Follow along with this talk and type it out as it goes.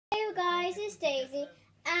this is Daisy,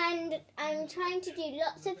 and I'm trying to do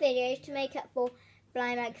lots of videos to make up for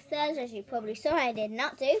Blind Bag Thursday, as you probably saw I did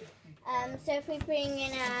not do. So if we bring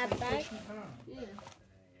in our bag,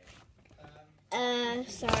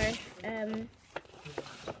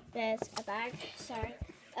 there's a bag, sorry.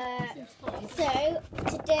 So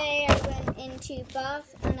today I went into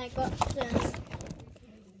Bath and I got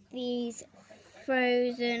these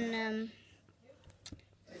frozen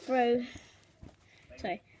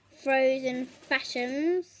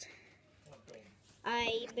fashems,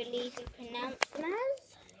 I believe you pronounce them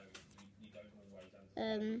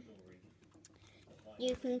as.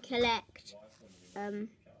 You can collect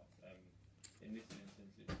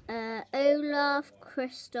Olaf,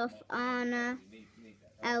 Kristoff, Anna,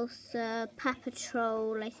 Elsa, Paw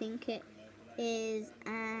Patrol, I think it is,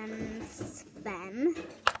 and Sven.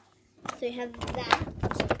 So we have that,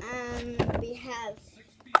 and we have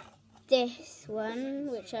this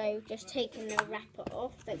one, which I've just taken the wrapper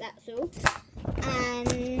off, but that's all.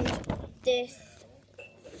 And this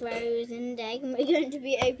frozen egg, and we're going to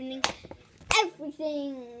be opening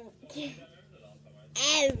everything. Okay,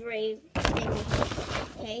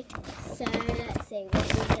 so let's see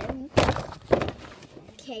what we're doing.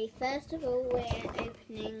 Okay, first of all, we're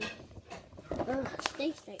opening.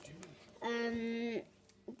 Stay straight.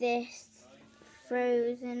 This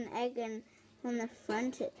frozen egg, and on the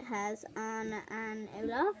front it has Anna and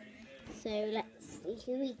Olaf. So let's see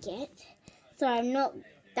who we get. So I'm not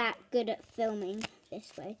that good at filming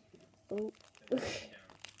this way. Oh,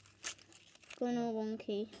 going all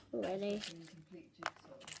wonky already.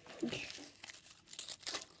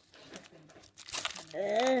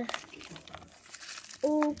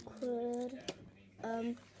 Awkward.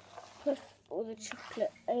 Push all the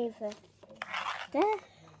chocolate over there.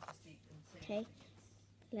 Okay,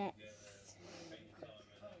 let's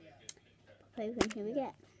open who we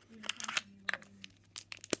get.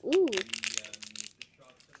 Ooh.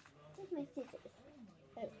 Where's my scissors?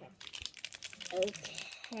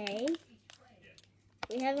 Okay.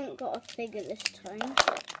 We haven't got a figure this time.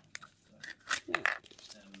 No.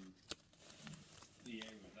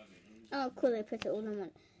 Oh, cool, they put it all in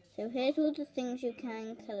one. So here's all the things you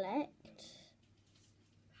can collect.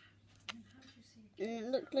 And it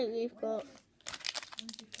looks like we've got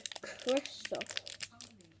Kristoff.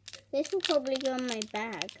 This will probably go in my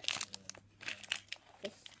bag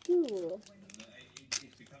for school.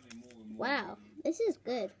 Wow, this is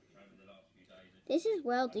good. This is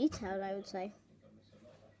well detailed, I would say.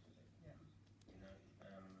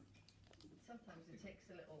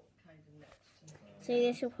 So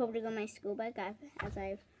this will probably go in my school bag, as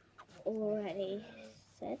I've already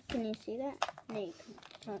said. Can you see that? No, you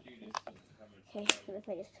can't. Okay, so if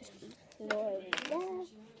I just put it on the floor over there.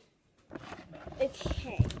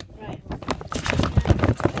 Okay, right.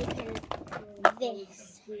 Now to open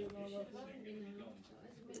this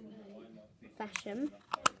fashion.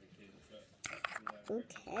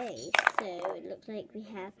 Okay, so it looks like we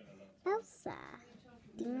have Elsa.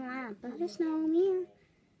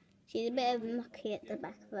 She's a bit of mucky at the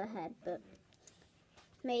back of her head, but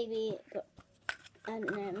maybe it got, I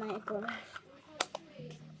don't know, it might have gone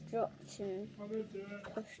dropped and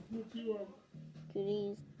pushed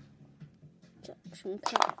goodies, suction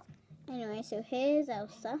cup. Anyway, so here's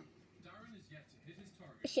Elsa.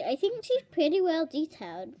 I think she's pretty well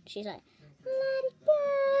detailed. She's like, let it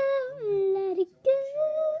go, let it go.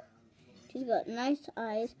 She's got nice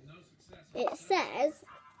eyes. It says,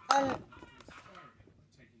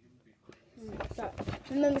 sorry,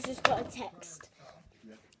 remember she's got a text.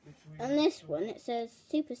 On this one it says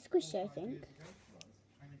super squishy, I think.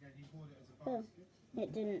 Oh,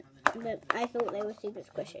 it didn't, but I thought they were super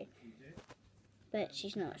squishy. But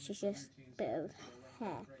she's not, she's just a bit of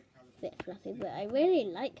hair, a bit fluffy, but I really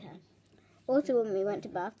like her. Also, when we went to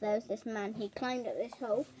Bath, there was this man, he climbed up this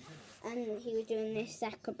hole, and he was doing this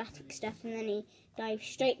acrobatic stuff, and then he dived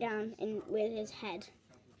straight down with his head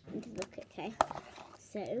into the bucket, okay?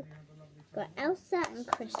 So, got Elsa and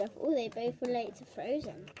Kristoff. Oh, they both relate to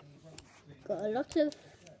Frozen. Got a lot of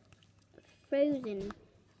Frozen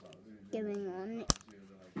going on.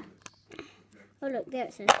 Oh look, there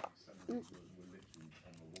it says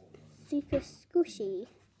super squishy,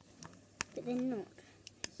 but they're not.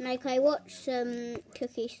 Like I watched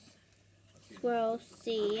Cookie Swirl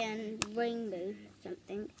Sea and Rainbow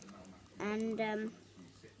something, and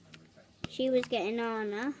she was getting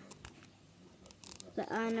Anna,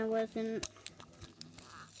 but Anna wasn't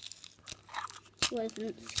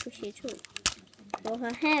squishy at all. Well,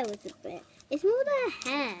 her hair was a bit. It's more their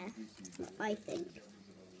hair, I think.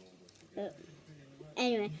 But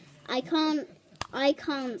anyway, I can't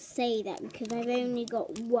say that because I've only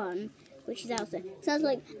got one, which is Elsa. So I was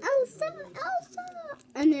like, Elsa, Elsa,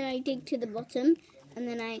 and then I dig to the bottom, and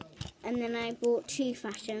then I bought 2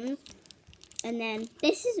 fashions, and then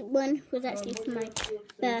this is one was actually for my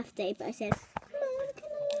birthday, but I said, Mom,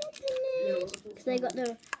 can I open it? Because I got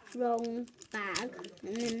the wrong bag,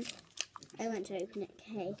 and then I went to open it.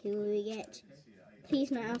 Okay, who will we get?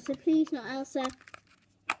 Please not Elsa, please not Elsa.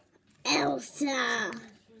 Elsa!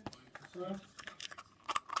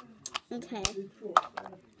 Okay.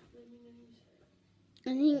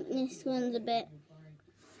 I think this one's a bit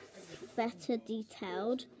better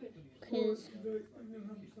detailed because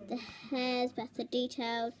the hair's better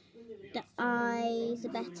detailed, the eyes are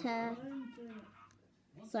better.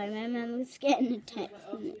 Sorry, my mum was getting a text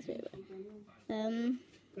from this video.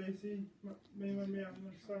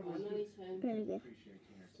 Really good.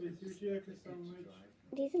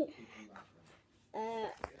 These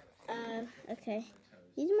are, okay.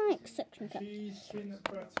 These are my suction cups.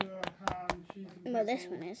 Well, this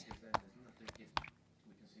one is.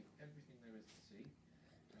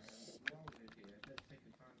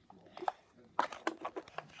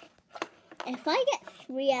 If I get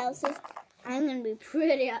 3 Elsas, I'm going to be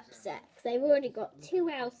pretty upset because I've already got 2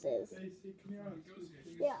 Elsas.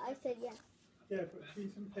 Yeah, I said yeah. Yeah, but see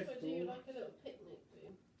some pickles. So do you like a little picnic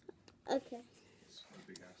room? Okay.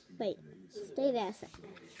 Wait, stay there a second.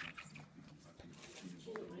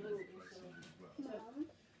 Mum?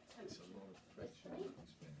 It's a lot of pressure you can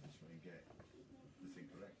spend to try and get the thing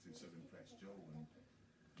correct and so impress Joel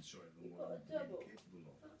and show everyone what I'm capable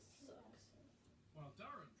of. That sucks. While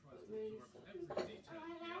Darren tries to absorb every detail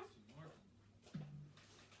of the